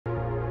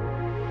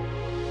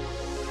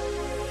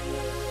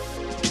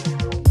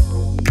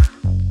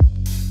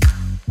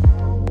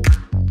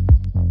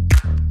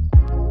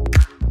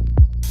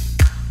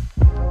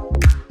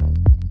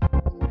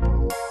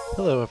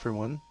Hello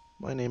everyone,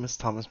 my name is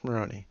Thomas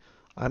Marrone.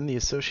 I'm the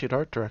Associate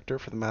Art Director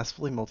for the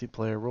massively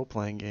multiplayer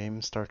role-playing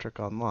game Star Trek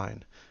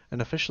Online, an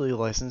officially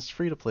licensed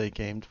free-to-play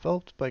game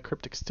developed by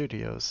Cryptic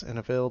Studios and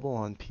available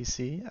on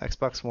PC,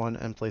 Xbox One,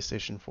 and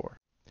PlayStation 4.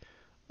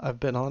 I've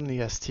been on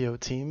the STO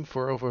team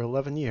for over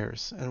 11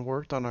 years and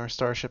worked on our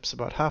starships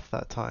about half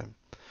that time.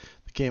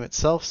 The game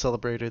itself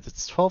celebrated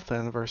its 12th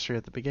anniversary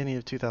at the beginning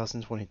of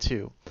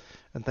 2022,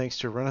 and thanks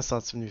to a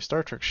renaissance of new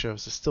Star Trek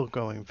shows is still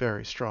going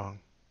very strong.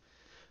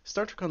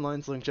 Star Trek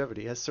Online's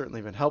longevity has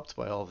certainly been helped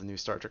by all the new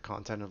Star Trek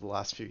content of the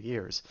last few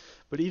years,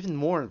 but even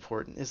more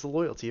important is the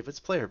loyalty of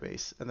its player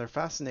base and their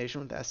fascination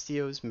with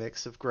STO's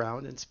mix of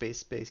ground and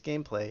space-based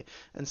gameplay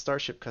and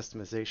starship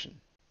customization.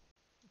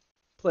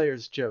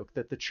 Players joke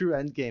that the true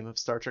endgame of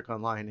Star Trek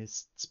Online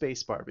is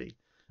Space Barbie.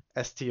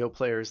 STO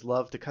players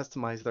love to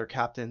customize their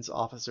captains,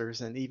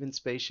 officers, and even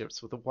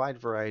spaceships with a wide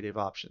variety of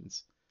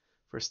options.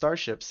 For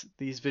starships,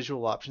 these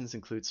visual options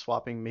include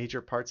swapping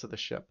major parts of the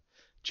ship,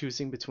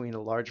 choosing between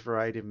a large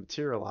variety of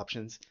material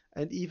options,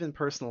 and even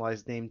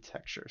personalized name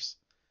textures.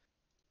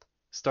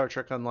 Star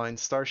Trek Online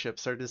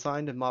starships are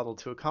designed and modeled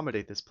to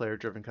accommodate this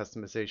player-driven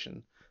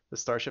customization. The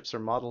starships are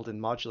modeled in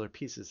modular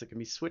pieces that can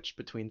be switched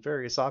between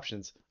various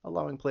options,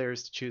 allowing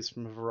players to choose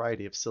from a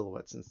variety of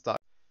silhouettes and styles.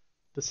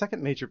 The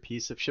second major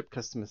piece of ship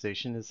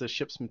customization is the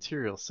ship's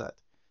material set.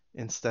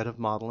 Instead of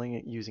modeling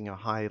it using a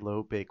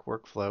high-low bake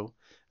workflow,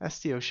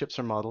 STO ships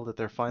are modeled at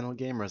their final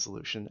game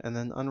resolution and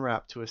then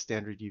unwrapped to a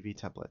standard UV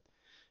template.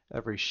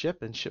 Every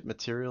ship and ship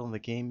material in the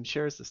game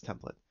shares this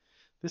template.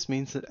 This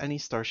means that any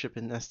starship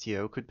in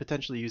STO could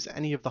potentially use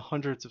any of the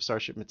hundreds of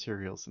starship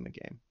materials in the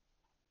game.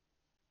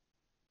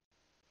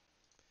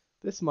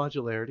 This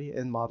modularity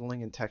in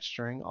modeling and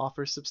texturing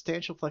offers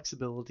substantial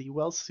flexibility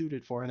well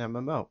suited for an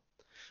MMO.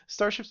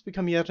 Starships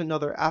become yet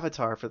another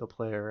avatar for the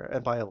player,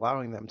 and by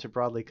allowing them to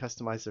broadly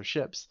customize their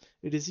ships,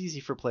 it is easy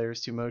for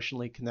players to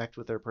emotionally connect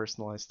with their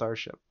personalized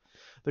starship.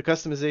 The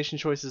customization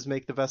choices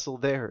make the vessel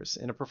theirs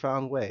in a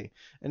profound way,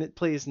 and it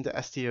plays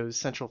into STO's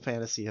central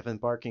fantasy of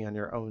embarking on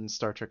your own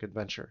Star Trek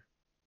adventure.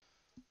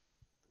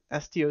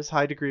 STO's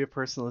high degree of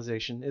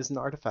personalization is an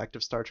artifact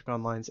of Star Trek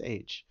Online's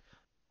age.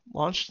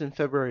 Launched in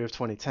February of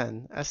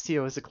 2010,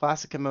 STO is a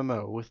classic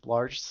MMO with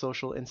large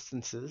social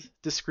instances,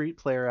 discrete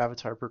player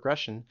avatar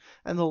progression,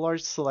 and a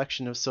large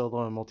selection of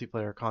solo and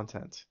multiplayer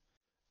content.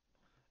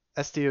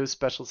 STO's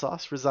special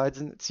sauce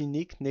resides in its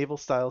unique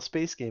naval-style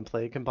space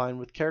gameplay combined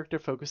with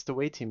character-focused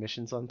away team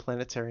missions on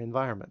planetary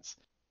environments.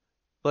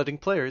 Letting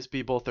players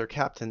be both their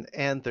captain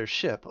and their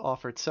ship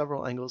offered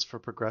several angles for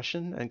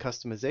progression and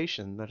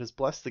customization that has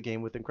blessed the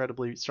game with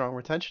incredibly strong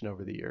retention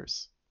over the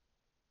years.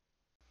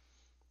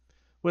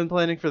 When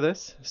planning for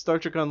this, Star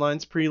Trek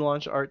Online's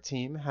pre-launch art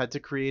team had to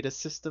create a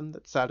system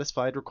that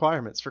satisfied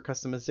requirements for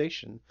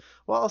customization,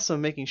 while also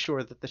making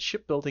sure that the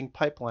shipbuilding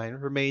pipeline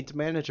remained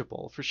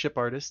manageable for ship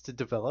artists to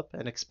develop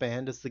and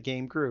expand as the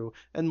game grew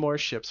and more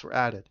ships were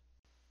added.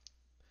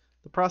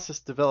 The process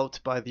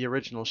developed by the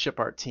original ship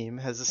art team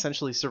has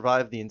essentially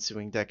survived the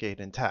ensuing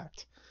decade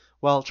intact.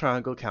 While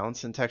triangle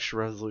counts and texture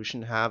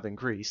resolution have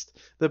increased,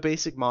 the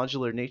basic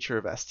modular nature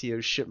of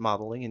STO's ship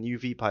modeling and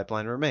UV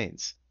pipeline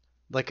remains.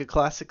 Like a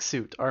classic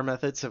suit, our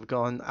methods have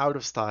gone out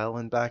of style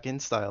and back in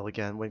style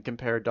again when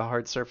compared to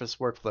hard surface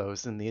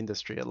workflows in the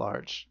industry at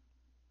large.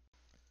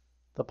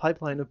 The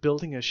pipeline of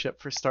building a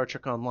ship for Star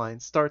Trek Online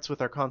starts with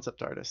our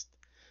concept artist.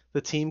 The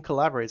team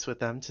collaborates with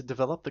them to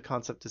develop the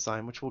concept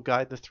design which will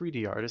guide the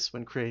 3D artist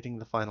when creating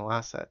the final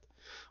asset.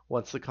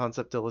 Once the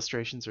concept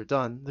illustrations are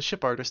done, the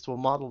ship artist will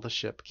model the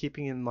ship,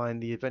 keeping in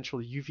mind the eventual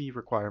UV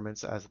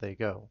requirements as they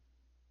go.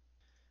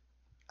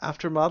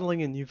 After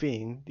modeling and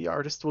UVing, the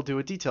artist will do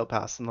a detail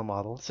pass on the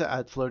model to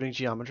add floating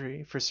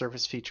geometry for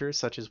surface features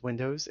such as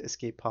windows,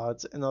 escape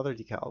pods, and other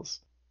decals.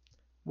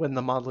 When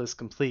the model is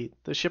complete,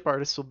 the ship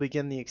artist will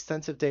begin the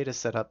extensive data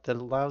setup that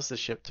allows the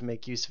ship to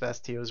make use of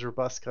STO's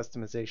robust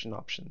customization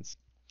options.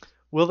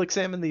 We'll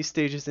examine these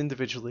stages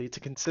individually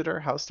to consider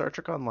how Star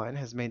Trek Online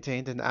has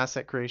maintained an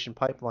asset creation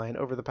pipeline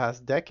over the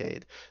past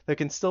decade that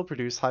can still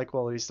produce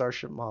high-quality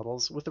starship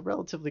models with a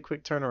relatively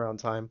quick turnaround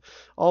time,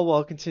 all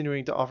while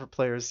continuing to offer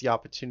players the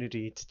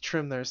opportunity to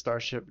trim their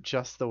starship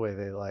just the way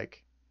they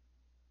like.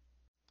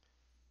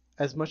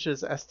 As much as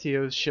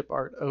STO's ship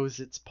art owes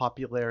its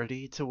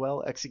popularity to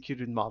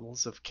well-executed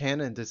models of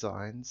canon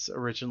designs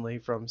originally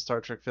from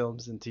Star Trek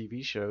films and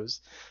TV shows,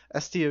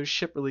 STO's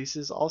ship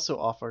releases also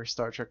offer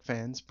Star Trek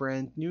fans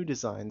brand new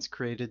designs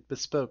created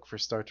bespoke for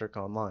Star Trek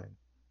Online.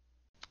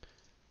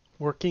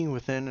 Working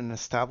within an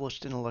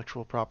established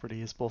intellectual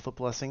property is both a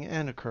blessing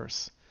and a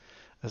curse.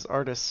 As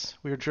artists,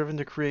 we are driven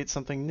to create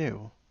something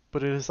new,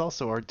 but it is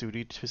also our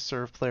duty to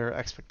serve player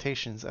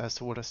expectations as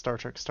to what a Star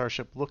Trek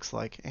starship looks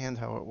like and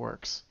how it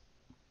works.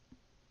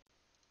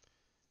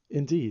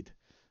 Indeed,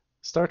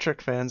 Star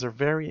Trek fans are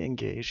very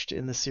engaged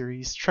in the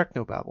series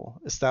Treknobabble,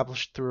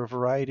 established through a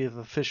variety of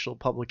official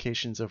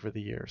publications over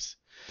the years.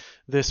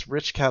 This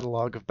rich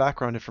catalog of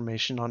background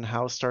information on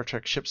how Star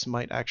Trek ships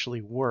might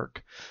actually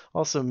work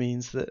also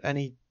means that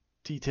any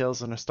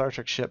details on a Star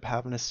Trek ship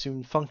have an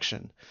assumed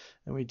function,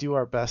 and we do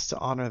our best to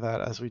honor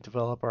that as we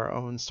develop our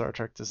own Star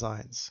Trek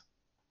designs.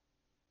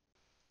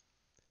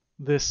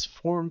 This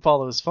form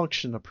follows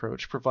function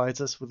approach provides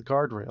us with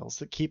guardrails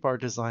that keep our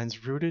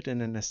designs rooted in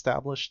an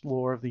established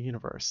lore of the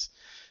universe,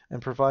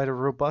 and provide a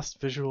robust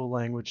visual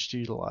language to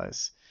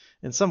utilize.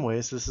 In some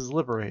ways, this is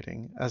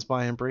liberating, as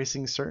by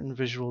embracing certain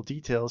visual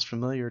details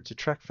familiar to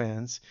Trek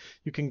fans,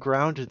 you can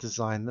ground a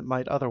design that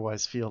might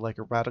otherwise feel like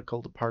a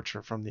radical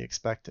departure from the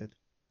expected.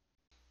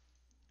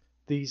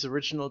 These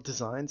original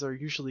designs are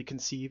usually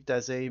conceived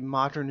as a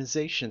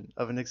modernization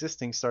of an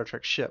existing Star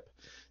Trek ship,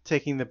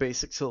 taking the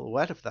basic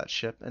silhouette of that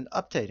ship and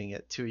updating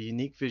it to a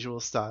unique visual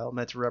style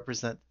meant to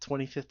represent the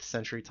 25th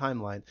century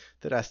timeline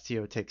that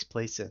STO takes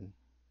place in.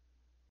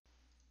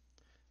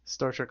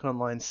 Star Trek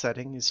Online's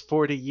setting is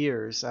 40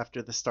 years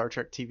after the Star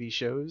Trek TV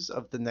shows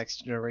of The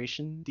Next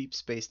Generation, Deep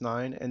Space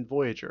Nine, and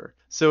Voyager,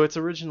 so its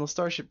original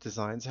starship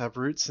designs have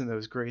roots in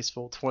those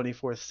graceful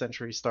 24th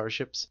century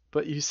starships,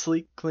 but use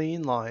sleek,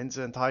 clean lines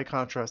and high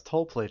contrast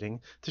hull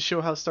plating to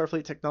show how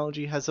Starfleet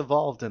technology has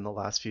evolved in the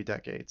last few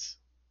decades.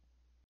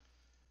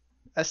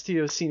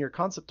 STO's senior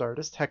concept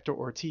artist, Hector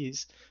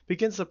Ortiz,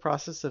 begins the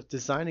process of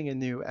designing a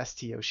new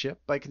STO ship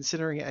by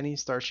considering any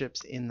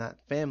starships in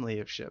that family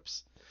of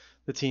ships.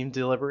 The team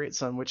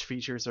deliberates on which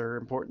features are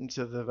important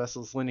to the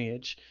vessel's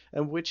lineage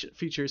and which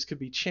features could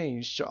be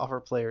changed to offer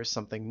players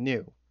something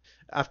new.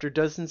 After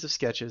dozens of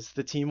sketches,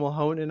 the team will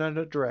hone in on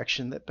a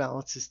direction that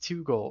balances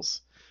two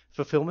goals: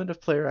 fulfillment of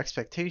player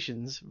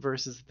expectations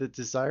versus the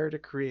desire to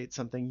create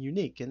something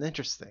unique and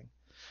interesting.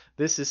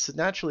 This is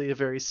naturally a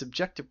very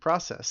subjective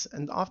process,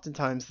 and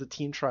oftentimes the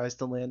team tries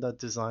to land on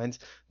designs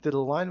that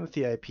align with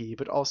the IP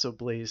but also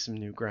blaze some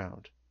new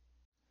ground.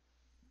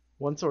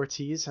 Once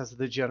Ortiz has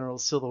the general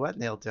silhouette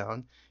nailed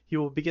down, he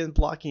will begin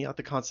blocking out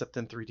the concept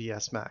in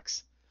 3ds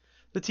Max.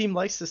 The team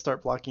likes to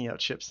start blocking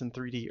out ships in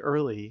 3D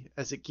early,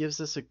 as it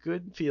gives us a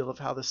good feel of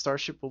how the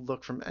starship will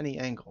look from any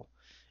angle.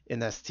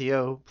 In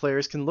STO,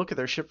 players can look at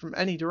their ship from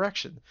any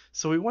direction,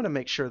 so we want to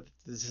make sure that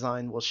the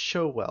design will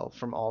show well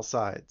from all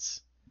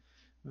sides.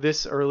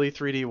 This early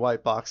 3D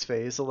white box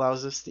phase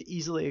allows us to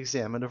easily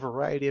examine a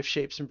variety of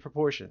shapes and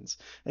proportions,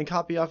 and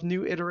copy off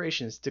new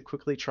iterations to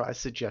quickly try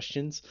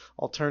suggestions,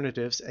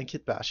 alternatives, and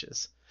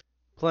kitbashes.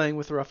 Playing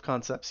with rough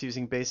concepts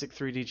using basic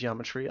 3D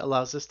geometry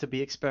allows us to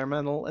be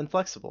experimental and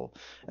flexible,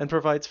 and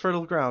provides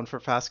fertile ground for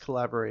fast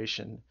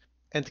collaboration,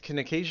 and can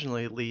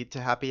occasionally lead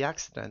to happy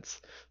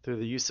accidents through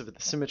the use of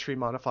the symmetry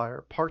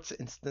modifier, parts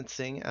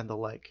instancing, and the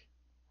like.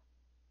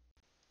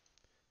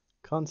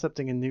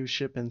 Concepting a new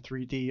ship in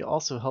 3D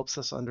also helps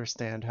us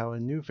understand how a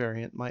new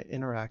variant might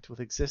interact with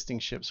existing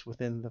ships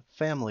within the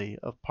family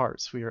of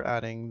parts we are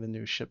adding the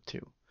new ship to.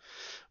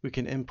 We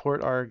can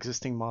import our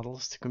existing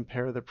models to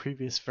compare the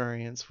previous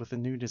variants with a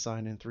new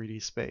design in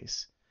 3D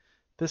space.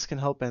 This can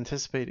help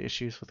anticipate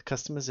issues with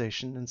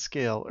customization and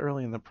scale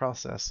early in the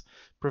process,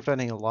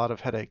 preventing a lot of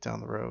headache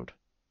down the road.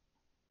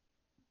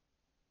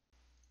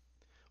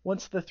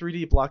 Once the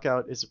 3D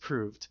blockout is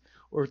approved,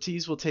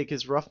 Ortiz will take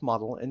his rough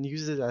model and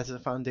use it as a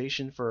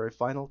foundation for a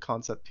final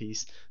concept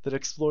piece that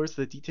explores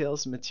the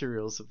details and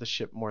materials of the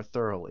ship more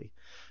thoroughly.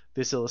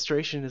 This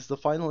illustration is the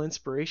final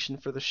inspiration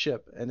for the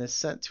ship and is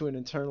sent to an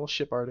internal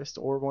ship artist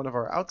or one of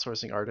our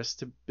outsourcing artists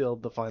to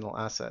build the final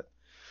asset.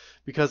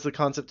 Because the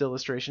concept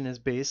illustration is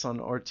based on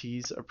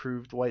Ortiz's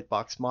approved white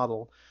box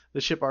model, the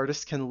ship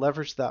artist can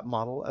leverage that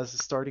model as a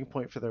starting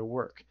point for their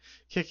work,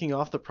 kicking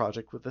off the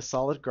project with a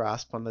solid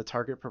grasp on the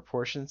target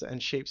proportions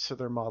and shapes for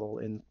their model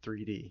in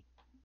 3D.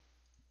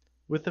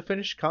 With the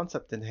finished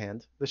concept in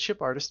hand, the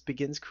ship artist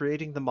begins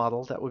creating the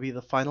model that will be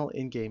the final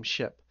in-game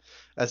ship.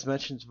 As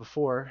mentioned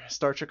before,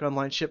 Star Trek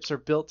Online ships are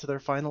built to their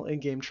final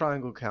in-game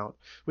triangle count,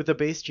 with the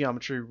base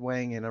geometry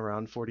weighing in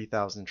around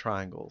 40,000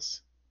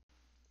 triangles.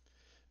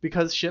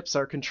 Because ships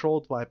are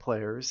controlled by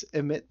players,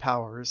 emit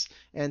powers,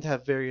 and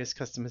have various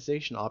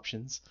customization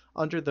options,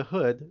 under the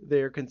hood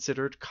they are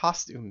considered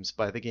costumes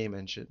by the game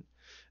engine.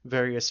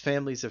 Various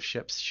families of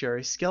ships share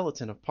a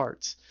skeleton of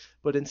parts,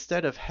 but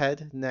instead of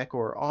head, neck,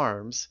 or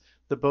arms,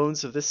 the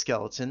bones of this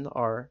skeleton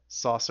are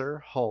saucer,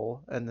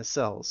 hull, and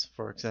nacelles,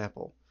 for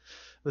example.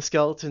 The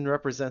skeleton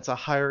represents a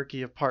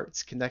hierarchy of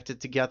parts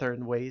connected together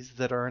in ways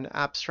that are an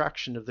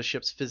abstraction of the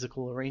ship's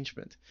physical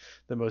arrangement.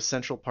 The most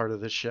central part of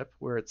the ship,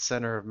 where its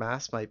center of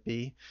mass might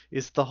be,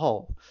 is the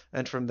hull,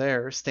 and from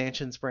there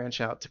stanchions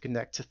branch out to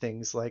connect to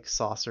things like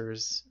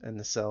saucers and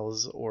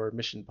nacelles or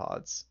mission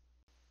pods.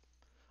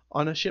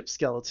 On a ship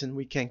skeleton,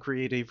 we can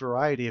create a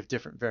variety of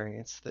different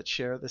variants that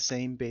share the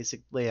same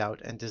basic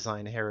layout and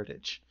design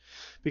heritage.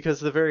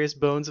 Because the various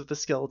bones of the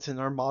skeleton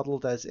are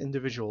modeled as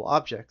individual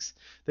objects,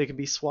 they can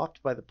be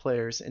swapped by the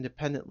players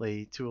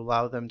independently to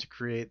allow them to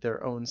create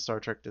their own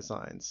Star Trek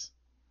designs.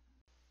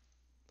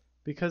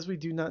 Because we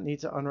do not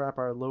need to unwrap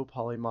our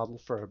low-poly model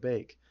for a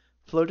bake,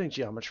 floating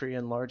geometry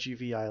and large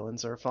UV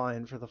islands are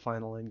fine for the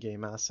final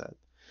in-game asset.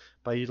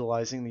 By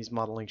utilizing these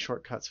modeling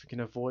shortcuts, we can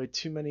avoid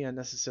too many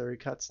unnecessary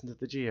cuts into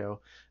the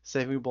geo,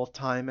 saving both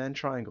time and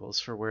triangles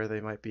for where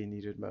they might be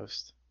needed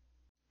most.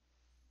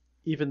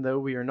 Even though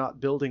we are not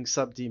building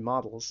sub-D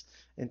models,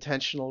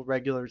 intentional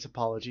regular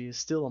topology is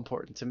still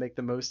important to make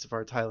the most of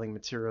our tiling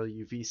material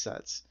UV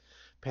sets.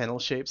 Panel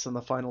shapes on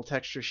the final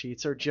texture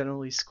sheets are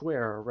generally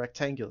square or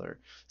rectangular,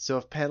 so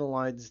if panel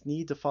lines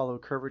need to follow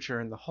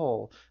curvature in the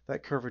hull,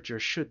 that curvature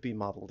should be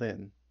modeled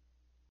in.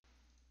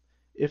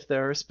 If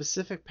there are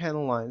specific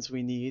panel lines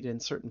we need in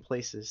certain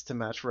places to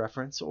match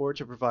reference or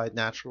to provide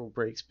natural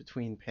breaks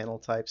between panel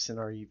types in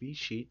our UV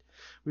sheet,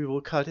 we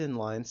will cut in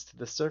lines to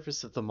the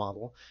surface of the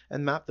model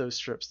and map those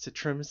strips to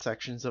trim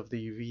sections of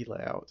the UV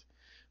layout.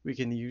 We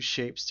can use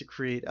shapes to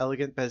create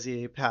elegant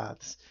Bezier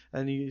paths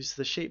and use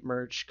the shape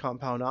merge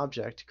compound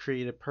object to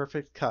create a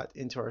perfect cut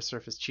into our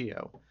surface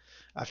geo.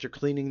 After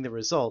cleaning the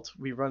result,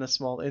 we run a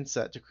small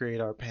inset to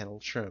create our panel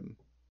trim.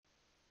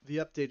 The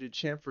updated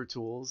chamfer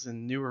tools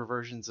in newer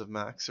versions of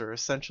Max are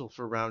essential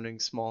for rounding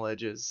small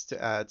edges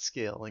to add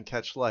scale and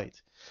catch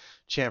light.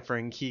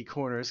 Chamfering key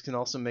corners can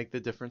also make the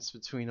difference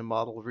between a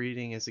model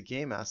reading as a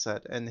game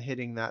asset and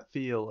hitting that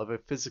feel of a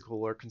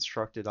physical or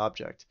constructed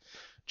object.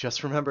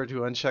 Just remember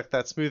to uncheck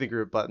that smoothie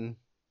group button.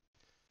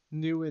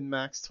 New in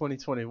Max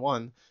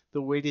 2021,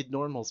 the weighted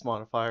normals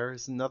modifier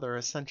is another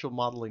essential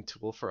modeling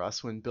tool for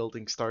us when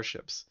building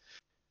starships.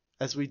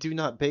 As we do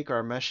not bake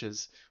our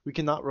meshes, we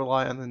cannot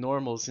rely on the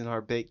normals in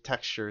our baked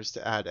textures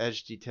to add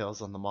edge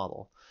details on the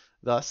model.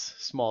 Thus,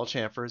 small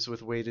chamfers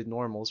with weighted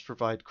normals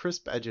provide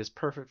crisp edges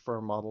perfect for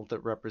a model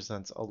that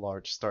represents a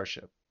large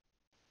starship.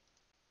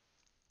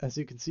 As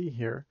you can see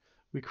here,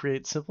 we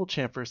create simple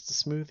chamfers to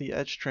smooth the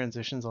edge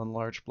transitions on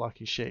large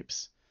blocky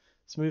shapes.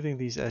 Smoothing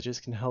these edges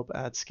can help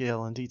add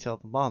scale and detail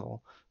to the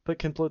model, but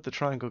can bloat the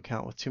triangle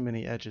count with too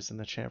many edges in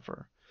the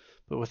chamfer.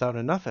 But without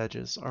enough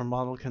edges, our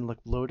model can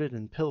look bloated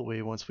and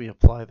pillowy once we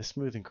apply the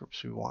smoothing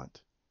groups we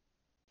want.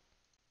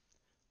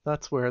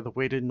 That's where the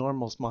weighted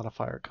normals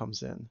modifier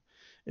comes in.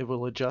 It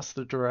will adjust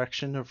the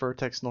direction of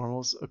vertex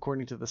normals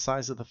according to the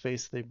size of the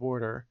face they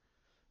border,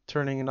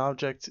 turning an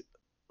object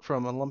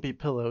from a lumpy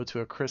pillow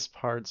to a crisp,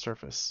 hard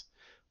surface.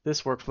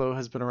 This workflow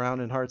has been around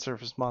in hard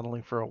surface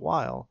modeling for a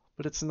while,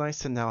 but it's nice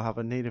to now have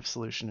a native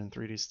solution in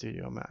 3D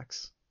Studio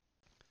Max.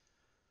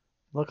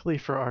 Luckily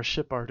for our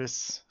ship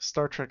artists,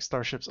 Star Trek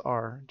starships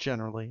are,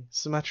 generally,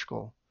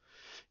 symmetrical.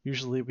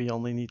 Usually we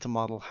only need to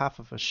model half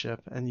of a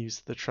ship and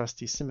use the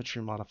trusty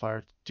symmetry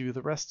modifier to do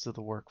the rest of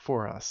the work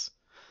for us.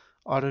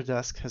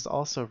 Autodesk has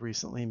also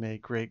recently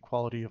made great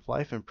quality of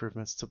life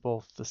improvements to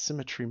both the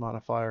symmetry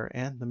modifier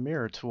and the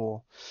mirror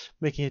tool,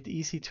 making it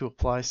easy to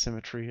apply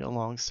symmetry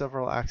along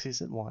several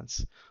axes at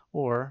once,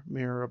 or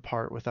mirror a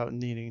part without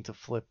needing to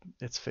flip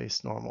its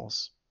face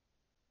normals.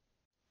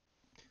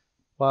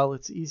 While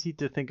it's easy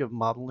to think of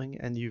modeling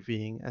and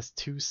UVing as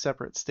two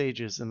separate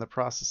stages in the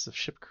process of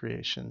ship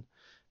creation,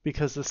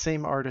 because the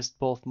same artist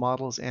both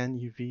models and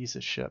UVs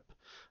a ship,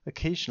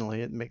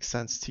 occasionally it makes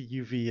sense to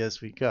UV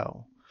as we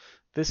go.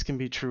 This can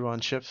be true on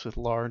ships with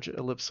large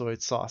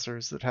ellipsoid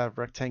saucers that have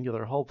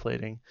rectangular hull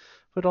plating,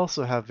 but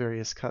also have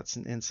various cuts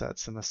and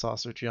insets in the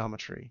saucer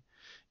geometry.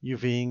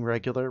 UVing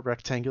regular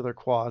rectangular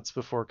quads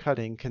before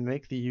cutting can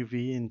make the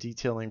UV and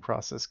detailing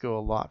process go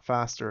a lot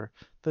faster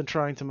than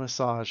trying to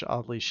massage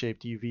oddly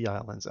shaped UV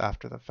islands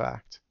after the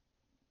fact.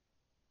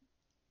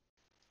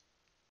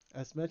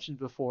 As mentioned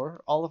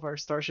before, all of our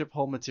Starship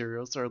hull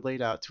materials are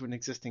laid out to an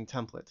existing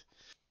template.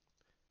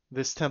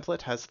 This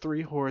template has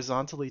 3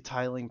 horizontally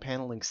tiling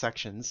paneling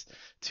sections,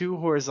 2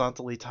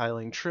 horizontally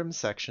tiling trim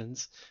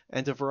sections,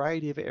 and a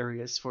variety of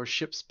areas for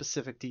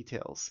ship-specific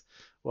details.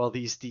 While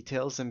these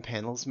details and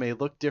panels may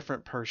look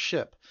different per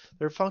ship,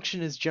 their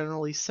function is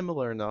generally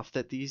similar enough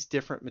that these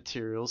different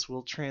materials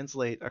will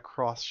translate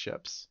across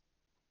ships.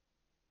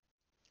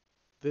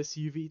 This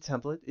UV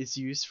template is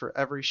used for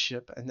every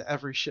ship and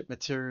every ship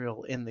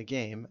material in the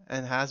game,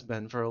 and has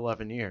been for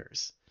 11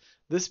 years.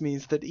 This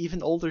means that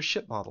even older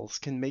ship models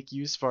can make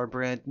use of our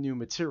brand new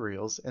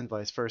materials, and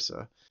vice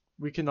versa.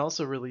 We can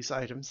also release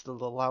items that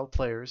allow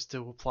players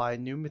to apply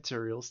new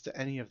materials to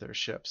any of their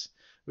ships,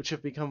 which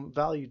have become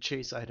valued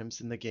chase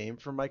items in the game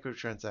for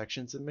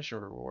microtransactions and mission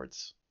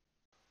rewards.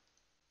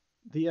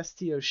 The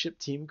STO ship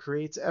team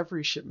creates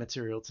every ship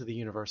material to the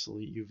universal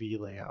UV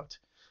layout.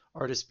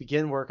 Artists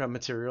begin work on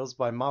materials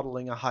by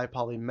modeling a high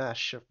poly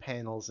mesh of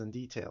panels and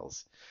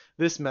details.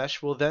 This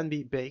mesh will then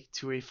be baked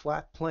to a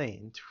flat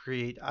plane to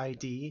create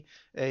ID,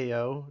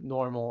 AO,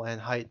 normal, and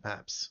height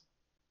maps.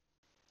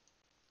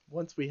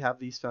 Once we have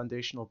these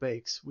foundational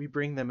bakes, we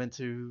bring them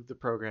into the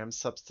program's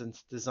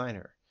Substance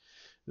Designer.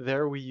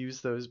 There we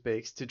use those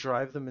bakes to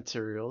drive the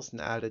materials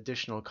and add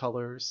additional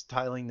colors,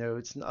 tiling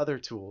nodes, and other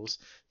tools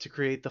to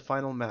create the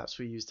final maps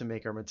we use to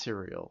make our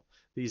material.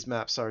 These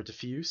maps are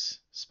diffuse,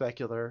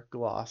 specular,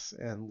 gloss,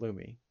 and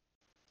lumi.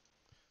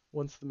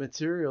 Once the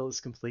material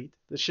is complete,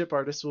 the ship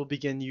artist will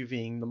begin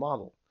UVing the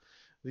model.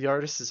 The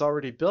artist has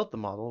already built the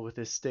model with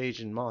this stage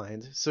in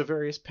mind, so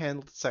various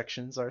paneled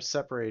sections are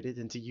separated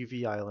into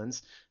UV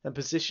islands and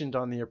positioned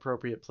on the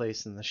appropriate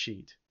place in the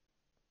sheet.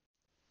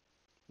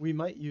 We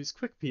might use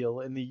Quick Peel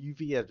in the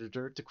UV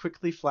editor to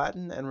quickly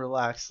flatten and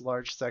relax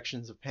large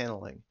sections of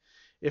paneling.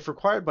 If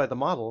required by the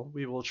model,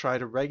 we will try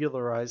to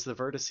regularize the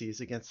vertices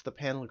against the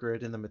panel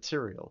grid in the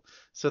material,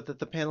 so that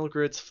the panel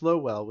grids flow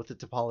well with the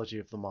topology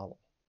of the model.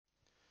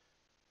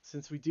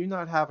 Since we do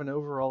not have an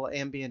overall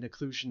ambient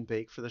occlusion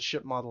bake for the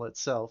ship model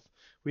itself,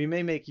 we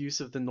may make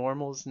use of the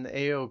normals and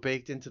AO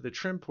baked into the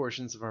trim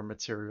portions of our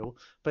material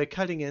by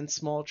cutting in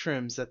small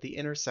trims at the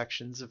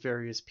intersections of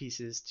various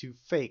pieces to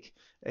fake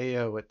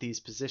AO at these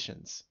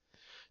positions.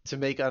 To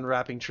make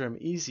unwrapping trim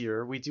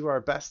easier, we do our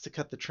best to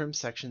cut the trim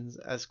sections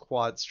as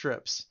quad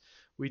strips.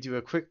 We do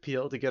a quick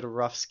peel to get a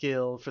rough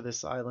scale for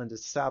this island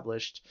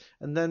established,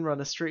 and then run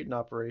a straighten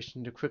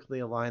operation to quickly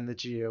align the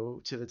geo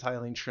to the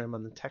tiling trim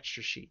on the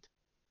texture sheet.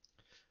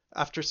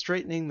 After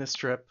straightening the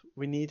strip,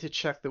 we need to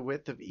check the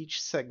width of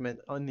each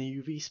segment on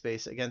the UV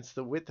space against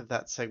the width of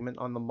that segment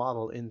on the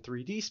model in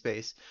 3D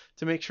space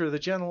to make sure the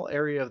general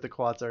area of the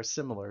quads are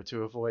similar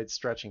to avoid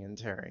stretching and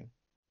tearing.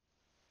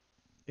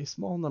 A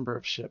small number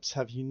of ships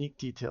have unique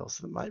details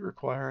that might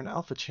require an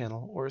alpha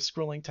channel or a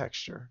scrolling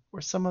texture, or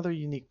some other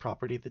unique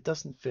property that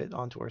doesn't fit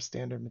onto our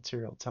standard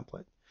material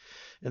template.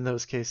 In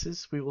those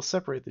cases, we will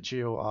separate the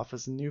geo off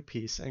as a new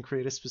piece and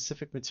create a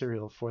specific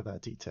material for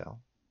that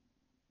detail.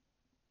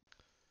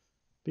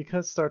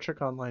 Because Star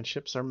Trek Online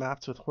ships are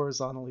mapped with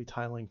horizontally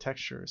tiling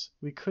textures,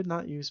 we could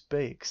not use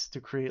bakes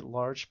to create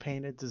large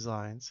painted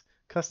designs,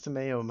 custom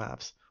AO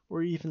maps,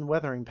 or even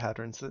weathering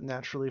patterns that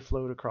naturally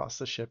flowed across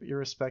the ship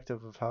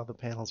irrespective of how the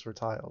panels were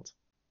tiled.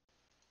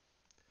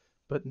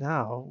 But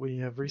now, we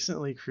have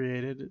recently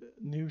created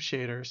new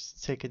shaders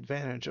to take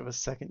advantage of a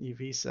second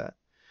UV set.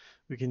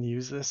 We can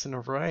use this in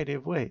a variety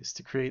of ways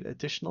to create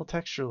additional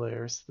texture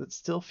layers that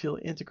still feel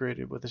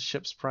integrated with the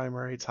ship's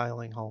primary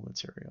tiling hull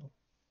material.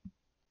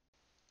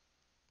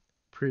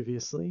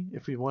 Previously,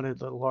 if we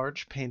wanted a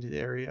large painted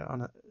area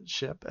on a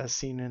ship, as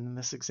seen in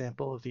this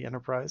example of the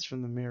Enterprise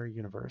from the Mirror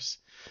universe,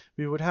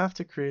 we would have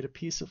to create a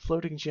piece of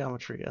floating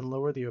geometry and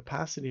lower the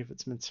opacity of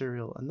its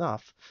material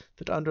enough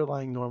that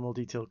underlying normal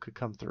detail could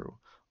come through,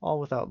 all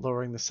without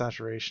lowering the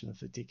saturation of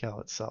the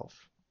decal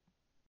itself.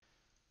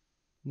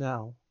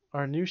 Now,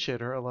 our new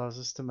shader allows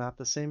us to map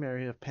the same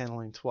area of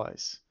paneling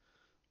twice,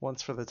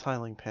 once for the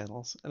tiling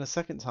panels, and a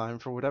second time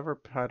for whatever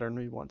pattern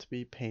we want to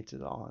be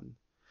painted on.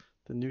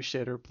 The new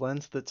shader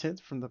blends the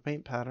tint from the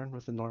paint pattern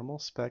with the normal,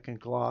 speck, and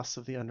gloss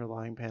of the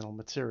underlying panel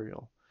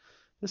material.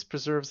 This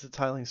preserves the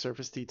tiling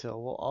surface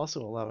detail while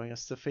also allowing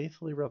us to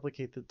faithfully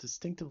replicate the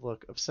distinctive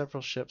look of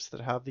several ships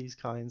that have these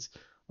kinds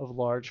of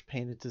large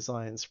painted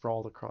designs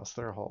sprawled across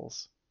their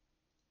hulls.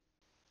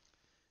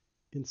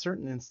 In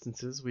certain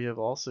instances, we have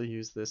also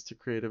used this to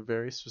create a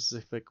very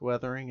specific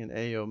weathering and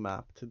AO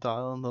map to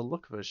dial in the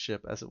look of a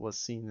ship as it was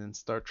seen in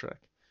Star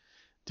Trek.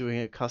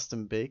 Doing a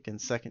custom bake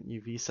and second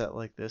UV set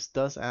like this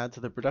does add to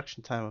the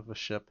production time of a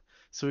ship,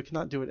 so we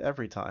cannot do it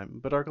every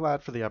time, but are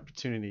glad for the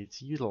opportunity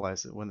to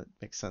utilize it when it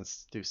makes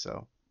sense to do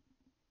so.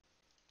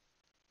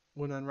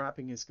 When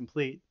unwrapping is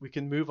complete, we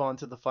can move on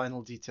to the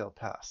final detail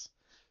pass.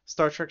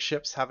 Star Trek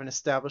ships have an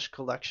established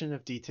collection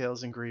of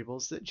details and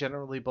greebles that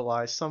generally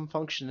belie some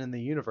function in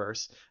the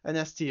universe, and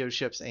STO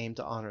ships aim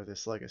to honor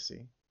this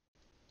legacy.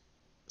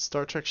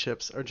 Star Trek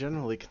ships are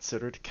generally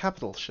considered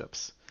capital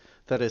ships.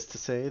 That is to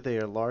say, they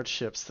are large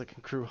ships that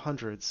can crew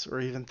hundreds or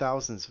even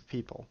thousands of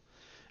people.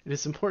 It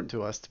is important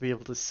to us to be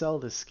able to sell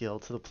this skill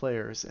to the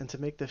players and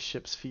to make the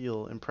ships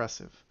feel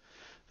impressive.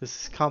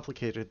 This is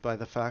complicated by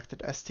the fact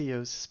that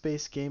STO's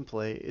space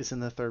gameplay is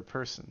in the third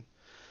person.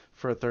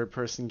 For a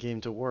third-person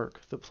game to work,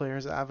 the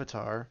player's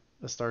avatar,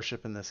 a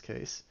starship in this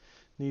case,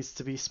 needs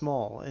to be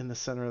small in the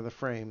center of the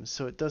frame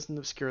so it doesn't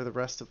obscure the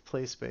rest of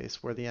play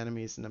space where the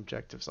enemies and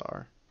objectives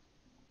are.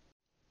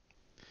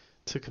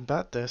 To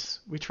combat this,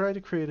 we try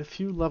to create a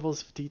few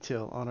levels of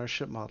detail on our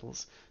ship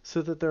models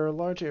so that there are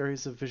large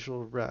areas of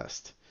visual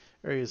rest,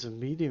 areas of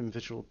medium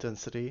visual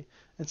density,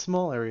 and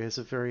small areas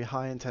of very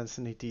high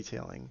intensity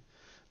detailing.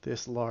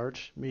 This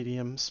large,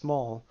 medium,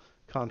 small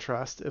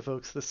contrast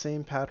evokes the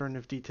same pattern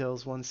of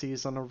details one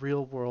sees on a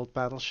real-world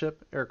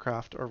battleship,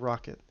 aircraft, or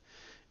rocket.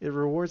 It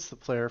rewards the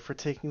player for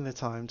taking the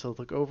time to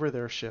look over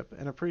their ship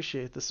and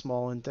appreciate the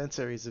small and dense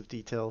areas of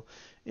detail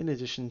in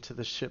addition to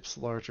the ship's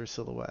larger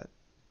silhouette.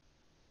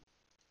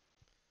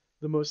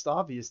 The most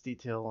obvious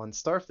detail on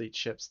Starfleet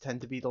ships tend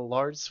to be the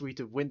large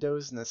suite of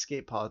windows and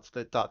escape pods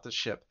that dot the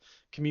ship,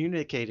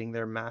 communicating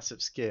their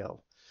massive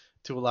scale.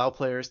 To allow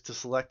players to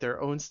select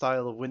their own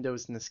style of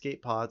windows and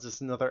escape pods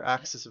as another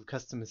axis of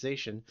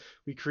customization,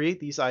 we create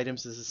these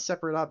items as a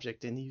separate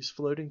object and use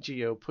floating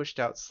geo pushed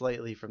out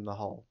slightly from the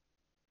hull.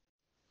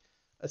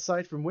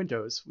 Aside from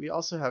windows, we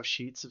also have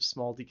sheets of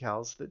small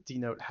decals that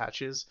denote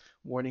hatches,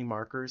 warning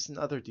markers, and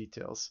other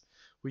details.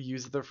 We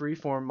use the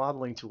freeform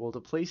modeling tool to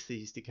place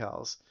these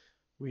decals.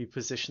 We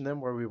position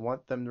them where we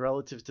want them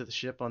relative to the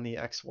ship on the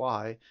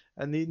XY,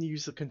 and then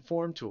use the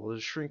conform tool to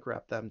shrink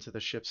wrap them to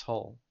the ship's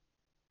hull.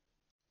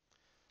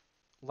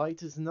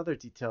 Light is another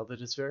detail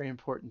that is very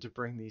important to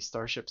bring these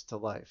starships to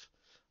life.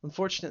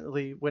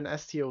 Unfortunately, when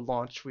STO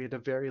launched, we had a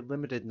very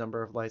limited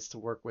number of lights to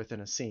work with in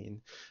a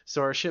scene,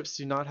 so our ships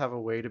do not have a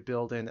way to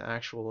build in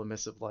actual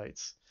emissive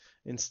lights.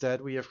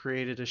 Instead, we have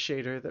created a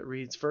shader that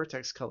reads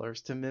vertex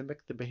colors to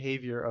mimic the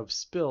behavior of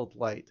spilled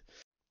light.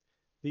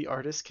 The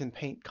artist can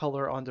paint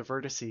color onto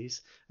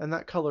vertices, and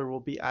that color will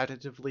be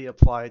additively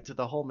applied to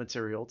the hull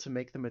material to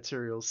make the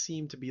material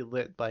seem to be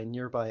lit by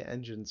nearby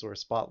engines or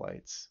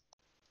spotlights.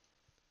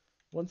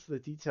 Once the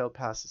detailed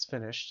pass is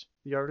finished,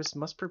 the artist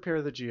must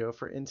prepare the geo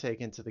for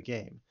intake into the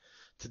game.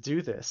 To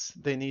do this,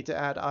 they need to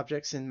add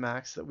objects in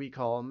Max that we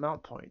call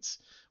mount points,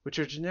 which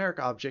are generic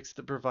objects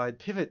that provide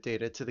pivot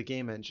data to the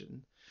game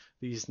engine.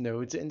 These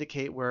nodes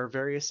indicate where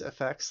various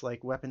effects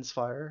like weapons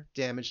fire,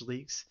 damage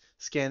leaks,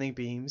 scanning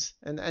beams,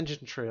 and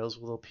engine trails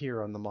will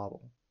appear on the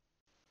model.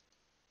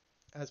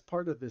 As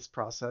part of this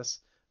process,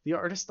 the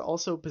artist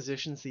also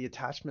positions the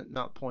attachment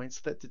mount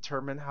points that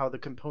determine how the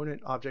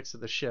component objects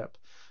of the ship,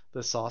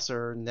 the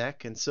saucer,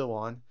 neck, and so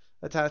on,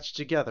 attach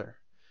together.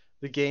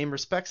 The game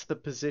respects the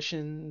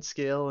position,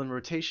 scale, and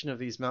rotation of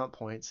these mount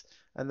points,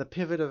 and the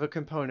pivot of a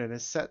component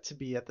is set to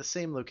be at the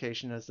same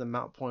location as the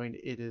mount point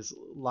it is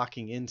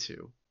locking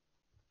into.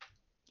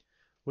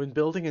 When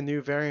building a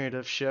new variant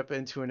of ship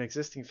into an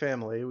existing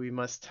family, we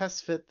must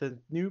test fit the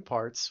new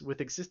parts with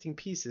existing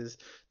pieces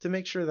to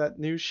make sure that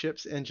new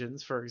ship's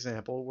engines, for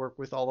example, work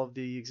with all of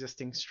the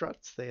existing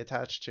struts they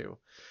attach to.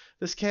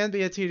 This can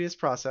be a tedious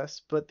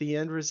process, but the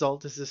end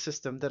result is a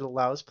system that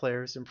allows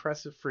players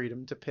impressive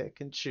freedom to pick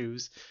and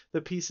choose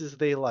the pieces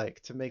they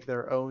like to make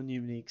their own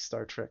unique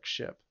Star Trek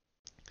ship.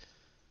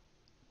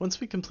 Once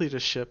we complete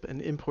a ship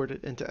and import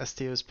it into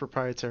STO's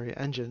proprietary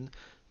engine,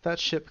 that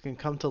ship can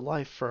come to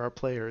life for our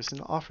players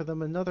and offer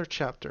them another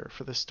chapter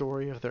for the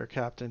story of their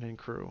captain and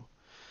crew.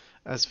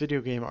 As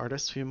video game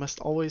artists, we must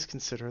always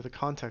consider the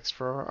context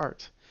for our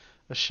art.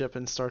 A ship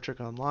in Star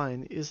Trek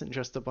Online isn't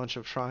just a bunch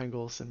of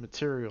triangles and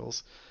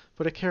materials,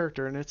 but a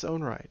character in its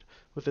own right,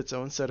 with its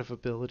own set of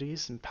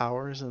abilities and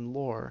powers and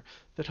lore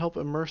that help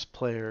immerse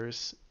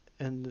players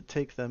and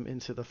take them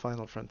into the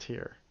final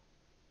frontier.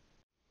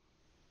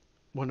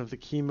 One of the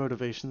key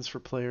motivations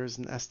for players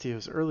in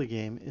STO's early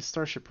game is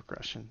Starship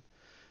progression.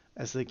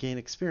 As they gain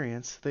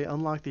experience, they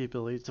unlock the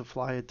ability to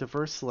fly a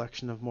diverse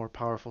selection of more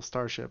powerful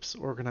starships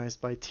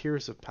organized by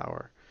tiers of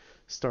power,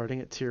 starting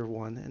at Tier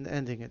 1 and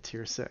ending at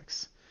Tier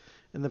 6.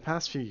 In the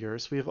past few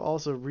years, we have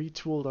also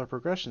retooled our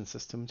progression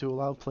system to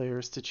allow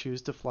players to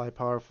choose to fly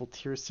powerful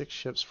Tier 6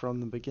 ships from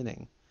the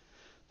beginning.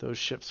 Those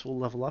ships will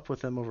level up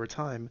with them over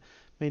time,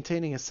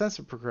 maintaining a sense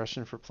of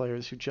progression for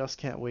players who just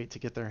can't wait to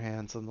get their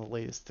hands on the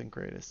latest and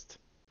greatest.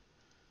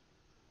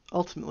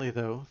 Ultimately,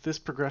 though, this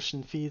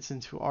progression feeds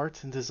into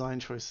art and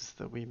design choices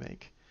that we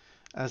make.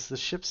 As the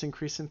ships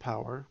increase in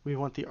power, we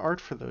want the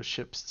art for those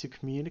ships to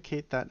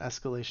communicate that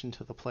escalation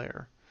to the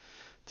player.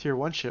 Tier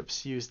 1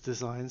 ships use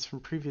designs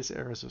from previous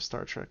eras of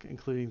Star Trek,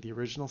 including the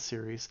original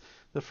series,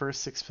 the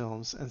first 6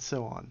 films, and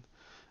so on.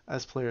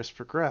 As players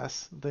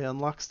progress, they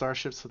unlock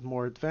starships with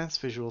more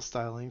advanced visual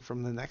styling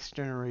from the Next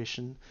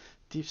Generation,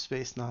 Deep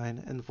Space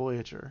Nine, and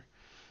Voyager.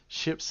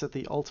 Ships at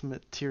the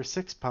ultimate Tier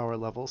 6 power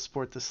level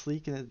sport the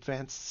sleek and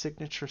advanced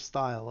signature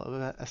style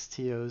of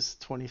STO's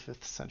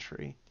 25th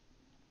century.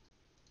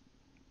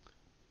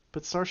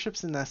 But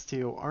starships in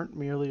STO aren't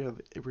merely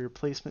a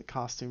replacement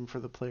costume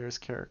for the player's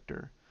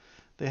character.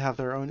 They have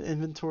their own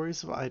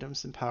inventories of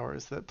items and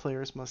powers that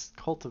players must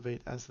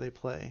cultivate as they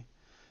play.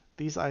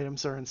 These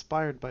items are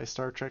inspired by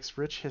Star Trek's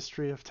rich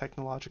history of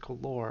technological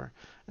lore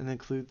and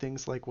include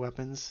things like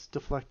weapons,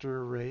 deflector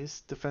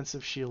arrays,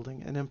 defensive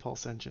shielding, and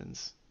impulse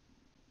engines.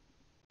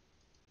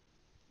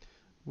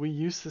 We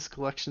use this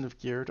collection of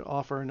gear to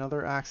offer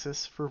another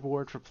access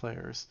reward for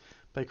players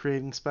by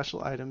creating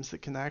special items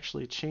that can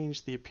actually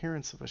change the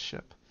appearance of a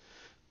ship.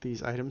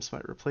 These items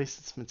might replace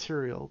its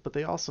material, but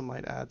they also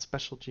might add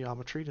special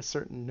geometry to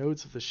certain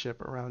nodes of the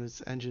ship around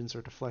its engines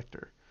or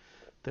deflector.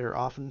 They are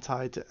often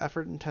tied to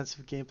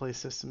effort-intensive gameplay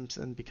systems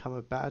and become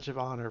a badge of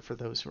honor for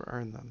those who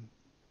earn them.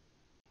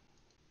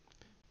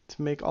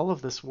 To make all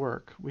of this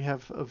work, we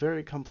have a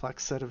very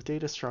complex set of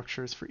data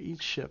structures for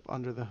each ship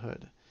under the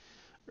hood.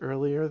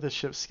 Earlier, the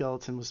ship's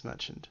skeleton was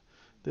mentioned.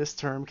 This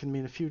term can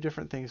mean a few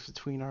different things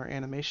between our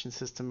animation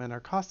system and our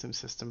costume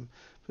system,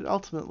 but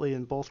ultimately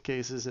in both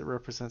cases it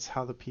represents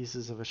how the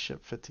pieces of a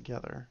ship fit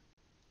together.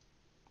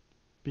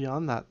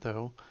 Beyond that,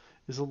 though,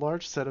 is a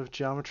large set of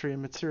geometry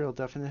and material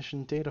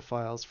definition data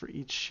files for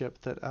each ship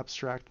that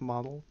abstract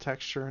model,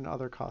 texture, and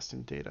other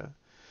costume data.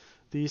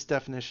 These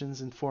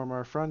definitions inform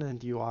our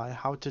front-end UI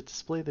how to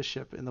display the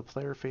ship in the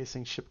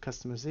player-facing ship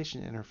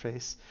customization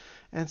interface,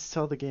 and to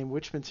tell the game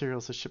which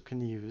materials the ship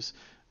can use,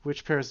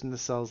 which pairs in the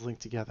cells link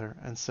together,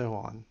 and so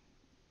on.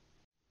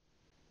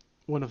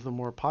 One of the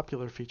more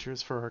popular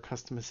features for our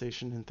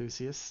customization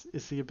enthusiasts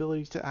is the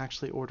ability to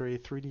actually order a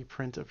 3D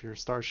print of your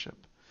starship.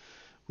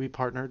 We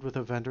partnered with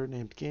a vendor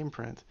named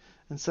GamePrint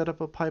and set up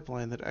a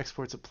pipeline that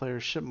exports a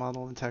player's ship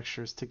model and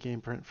textures to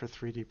GamePrint for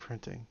 3D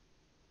printing.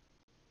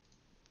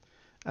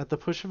 At the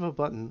push of a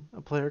button, a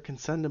player can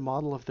send a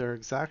model of their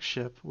exact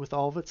ship with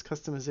all of its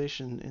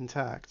customization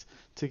intact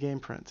to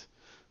GamePrint.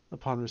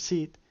 Upon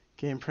receipt,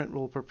 GamePrint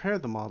will prepare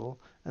the model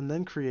and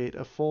then create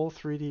a full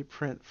 3D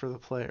print for the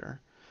player.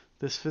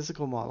 This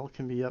physical model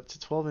can be up to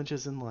 12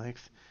 inches in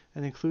length,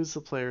 and includes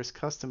the player's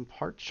custom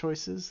part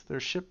choices, their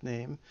ship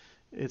name,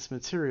 its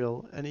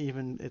material, and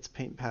even its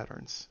paint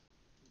patterns.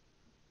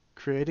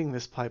 Creating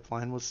this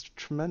pipeline was a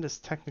tremendous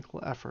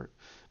technical effort,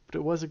 but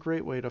it was a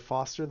great way to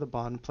foster the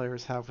bond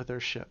players have with their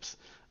ships,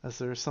 as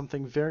there is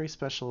something very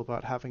special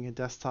about having a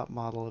desktop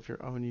model of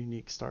your own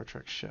unique Star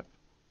Trek ship.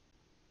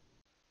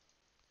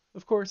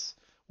 Of course,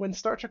 when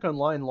Star Trek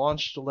Online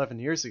launched 11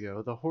 years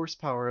ago, the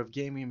horsepower of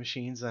gaming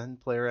machines and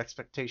player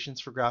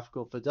expectations for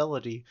graphical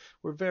fidelity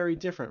were very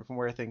different from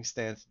where things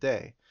stand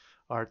today.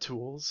 Our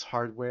tools,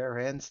 hardware,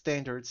 and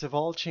standards have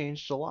all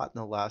changed a lot in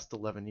the last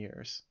 11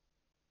 years.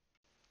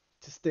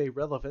 To stay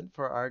relevant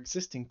for our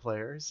existing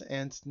players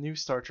and new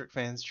Star Trek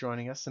fans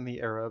joining us in the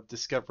era of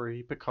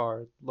Discovery,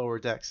 Picard, Lower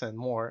Decks, and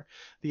more,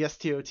 the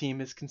STO team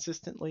is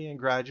consistently and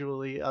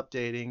gradually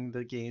updating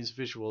the game's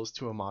visuals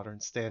to a modern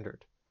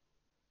standard.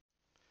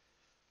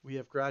 We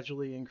have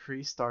gradually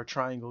increased our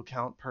triangle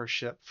count per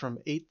ship from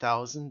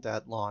 8,000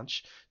 at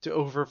launch to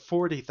over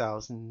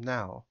 40,000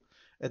 now.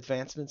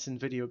 Advancements in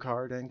video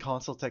card and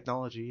console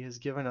technology has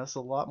given us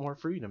a lot more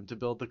freedom to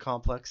build the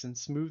complex and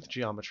smooth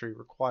geometry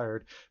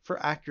required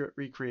for accurate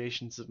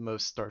recreations of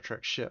most Star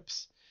Trek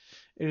ships.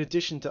 In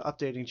addition to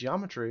updating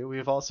geometry, we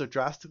have also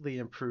drastically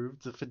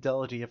improved the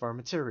fidelity of our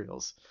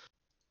materials.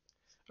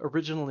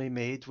 Originally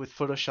made with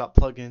Photoshop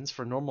plugins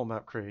for normal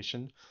map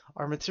creation,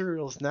 our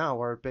materials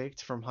now are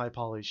baked from high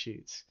poly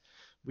sheets.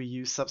 We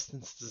use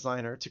Substance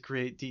Designer to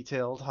create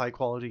detailed,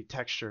 high-quality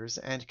textures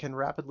and can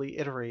rapidly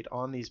iterate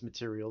on these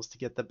materials to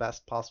get the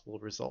best possible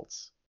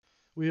results.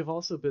 We have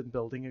also been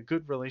building a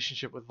good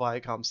relationship with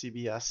Viacom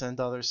CBS and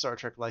other Star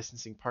Trek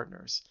licensing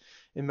partners.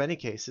 In many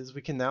cases,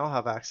 we can now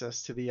have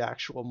access to the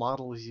actual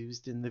models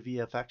used in the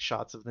VFX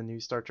shots of the new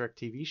Star Trek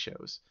TV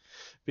shows.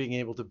 Being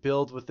able to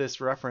build with this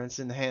reference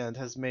in hand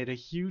has made a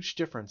huge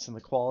difference in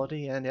the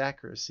quality and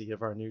accuracy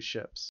of our new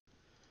ships.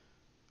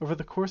 Over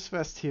the course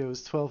of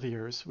STO's 12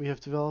 years, we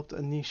have developed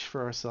a niche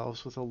for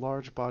ourselves with a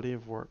large body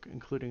of work,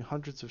 including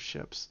hundreds of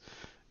ships.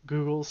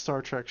 Google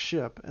Star Trek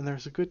ship, and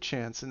there's a good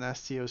chance an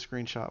STO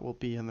screenshot will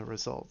be in the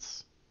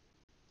results.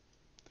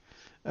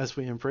 As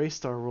we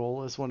embraced our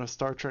role as one of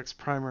Star Trek's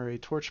primary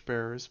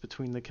torchbearers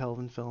between the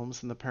Kelvin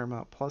films and the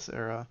Paramount Plus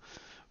era,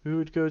 we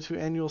would go to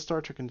annual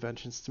Star Trek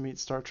conventions to meet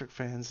Star Trek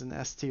fans and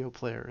STO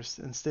players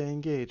and stay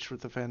engaged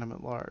with the fandom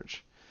at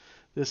large.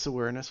 This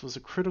awareness was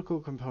a critical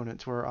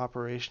component to our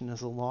operation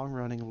as a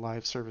long-running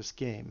live service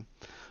game,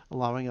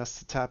 allowing us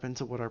to tap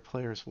into what our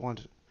players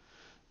wanted.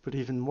 But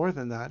even more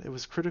than that, it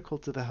was critical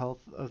to the health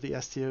of the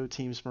STO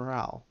team's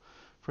morale.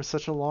 For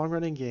such a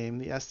long-running game,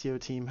 the STO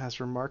team has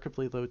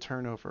remarkably low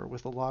turnover,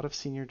 with a lot of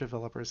senior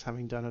developers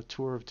having done a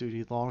tour of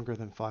duty longer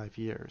than 5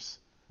 years.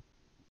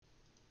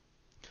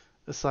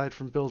 Aside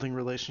from building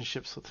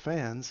relationships with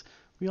fans,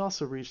 we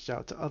also reached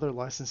out to other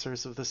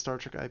licensors of the Star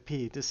Trek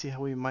IP to see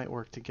how we might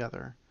work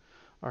together.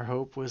 Our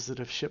hope was that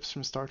if ships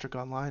from Star Trek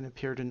Online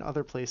appeared in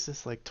other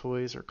places like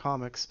toys or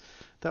comics,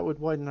 that would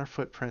widen our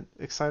footprint,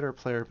 excite our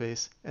player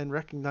base, and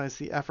recognize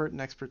the effort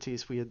and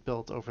expertise we had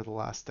built over the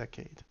last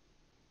decade.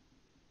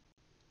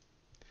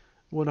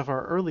 One of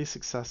our early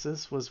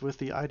successes was with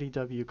the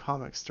IDW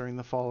comics during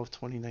the fall of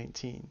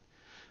 2019.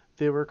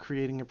 They were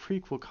creating a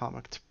prequel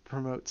comic to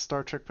promote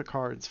Star Trek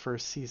Picard's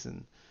first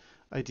season.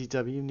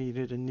 IDW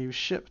needed a new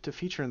ship to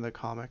feature in the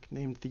comic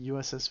named the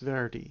USS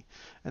Verity,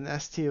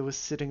 and STO was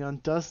sitting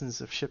on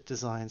dozens of ship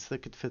designs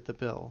that could fit the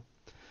bill.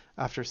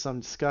 After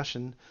some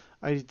discussion,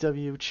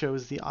 IDW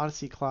chose the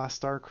Odyssey-class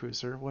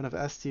starcruiser, one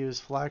of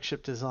STO's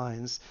flagship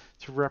designs,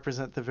 to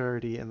represent the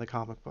Verity in the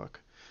comic book.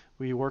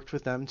 We worked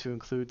with them to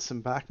include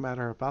some back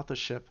matter about the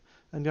ship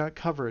and got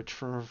coverage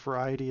from a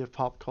variety of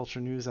pop culture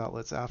news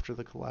outlets after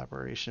the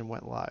collaboration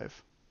went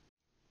live.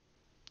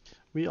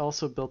 We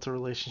also built a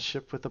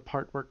relationship with the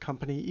partwork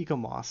company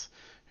Eaglemoss,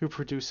 who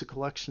produce a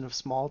collection of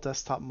small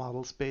desktop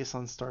models based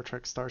on Star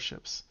Trek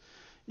starships.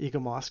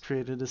 Eaglemoss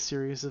created a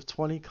series of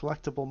 20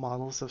 collectible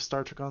models of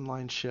Star Trek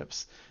Online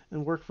ships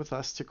and worked with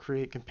us to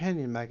create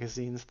companion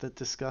magazines that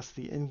discuss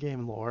the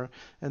in-game lore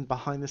and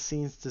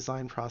behind-the-scenes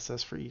design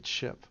process for each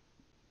ship.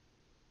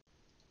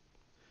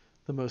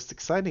 The most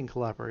exciting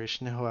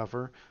collaboration,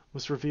 however,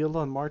 was revealed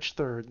on March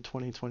 3,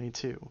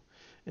 2022.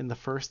 In the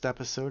first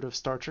episode of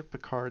Star Trek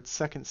Picard's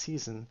second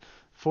season,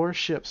 4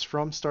 ships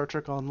from Star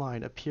Trek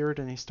Online appeared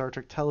in a Star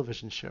Trek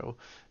television show,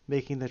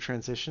 making the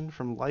transition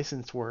from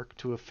licensed work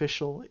to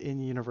official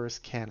in-universe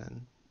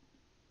canon.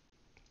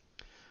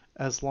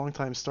 As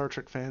longtime Star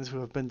Trek fans who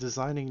have been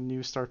designing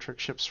new Star Trek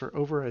ships for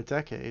over a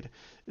decade,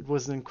 it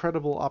was an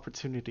incredible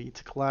opportunity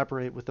to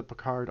collaborate with the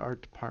Picard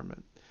art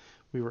department.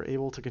 We were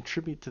able to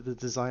contribute to the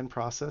design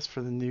process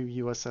for the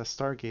new USS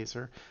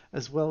Stargazer,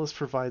 as well as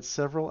provide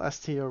several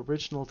STO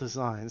original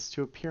designs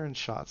to appear in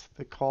shots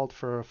that called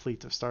for a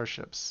fleet of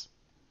starships.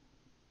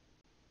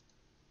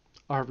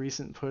 Our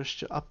recent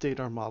push to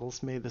update our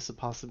models made this a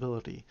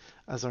possibility,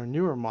 as our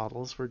newer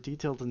models were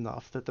detailed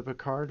enough that the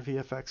Picard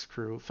VFX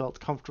crew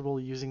felt comfortable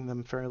using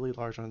them fairly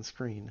large on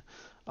screen,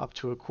 up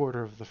to a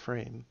quarter of the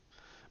frame.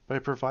 By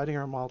providing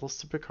our models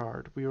to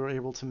Picard, we were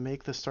able to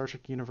make the Star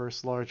Trek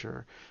universe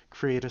larger,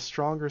 create a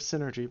stronger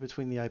synergy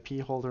between the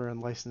IP holder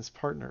and licensed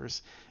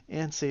partners,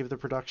 and save the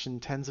production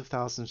tens of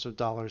thousands of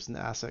dollars in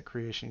asset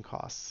creation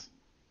costs.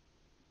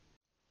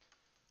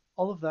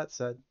 All of that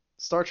said,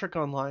 Star Trek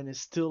Online is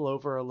still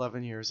over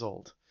 11 years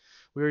old.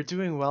 We are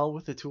doing well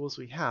with the tools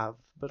we have,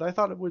 but I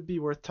thought it would be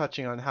worth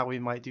touching on how we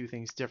might do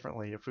things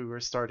differently if we were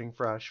starting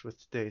fresh with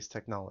today's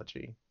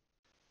technology.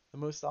 The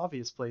most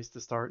obvious place to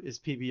start is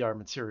PBR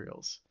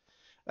materials.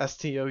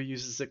 STO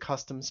uses a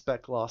custom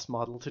spec gloss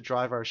model to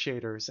drive our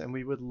shaders, and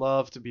we would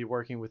love to be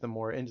working with a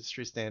more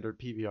industry standard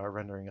PBR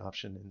rendering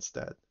option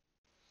instead.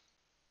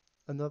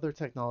 Another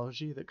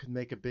technology that could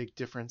make a big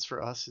difference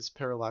for us is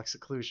parallax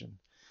occlusion.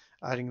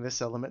 Adding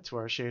this element to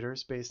our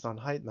shaders based on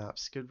height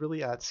maps could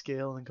really add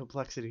scale and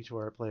complexity to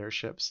our player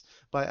ships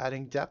by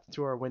adding depth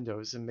to our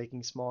windows and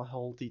making small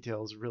hull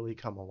details really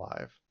come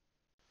alive.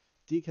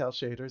 Decal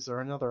shaders are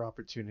another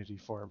opportunity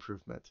for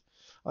improvement.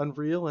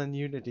 Unreal and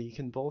Unity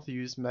can both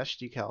use mesh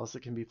decals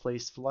that can be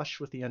placed flush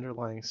with the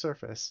underlying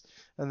surface,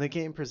 and the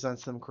game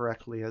presents them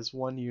correctly as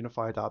one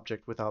unified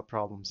object without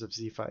problems of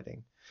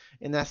z-fighting.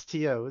 In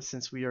STO,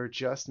 since we are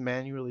just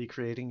manually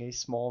creating a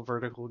small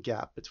vertical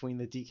gap between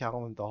the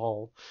decal and the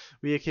hull,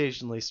 we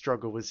occasionally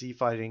struggle with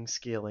z-fighting,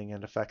 scaling,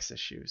 and effects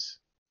issues.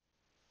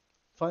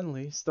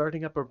 Finally,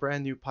 starting up a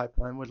brand new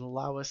pipeline would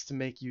allow us to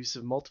make use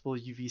of multiple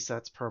UV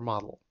sets per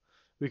model.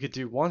 We could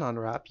do one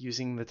unwrap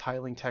using the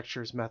tiling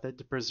textures method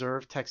to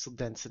preserve texel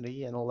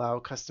density and allow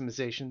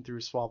customization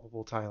through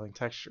swappable tiling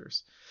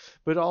textures,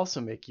 but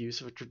also make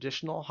use of a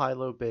traditional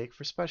high-low bake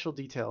for special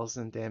details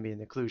and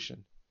ambient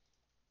occlusion.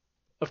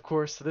 Of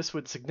course, this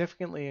would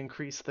significantly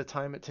increase the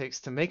time it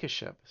takes to make a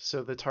ship,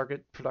 so the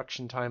target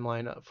production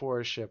timeline for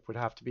a ship would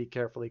have to be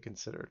carefully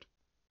considered.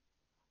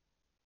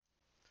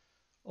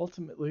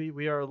 Ultimately,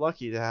 we are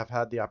lucky to have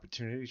had the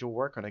opportunity to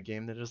work on a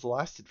game that has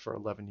lasted for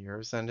 11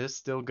 years and is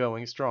still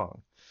going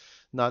strong.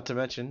 Not to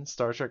mention,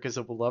 Star Trek is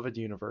a beloved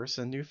universe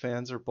and new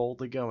fans are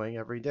boldly going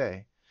every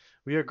day.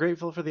 We are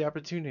grateful for the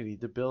opportunity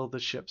to build the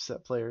ships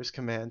that players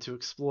command to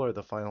explore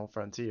the final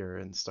frontier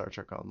in Star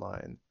Trek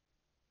Online.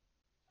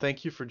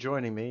 Thank you for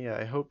joining me.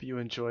 I hope you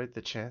enjoyed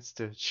the chance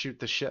to shoot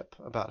the ship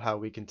about how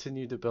we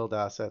continue to build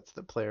assets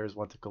that players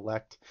want to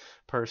collect,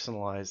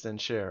 personalize, and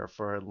share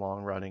for a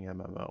long-running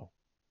MMO.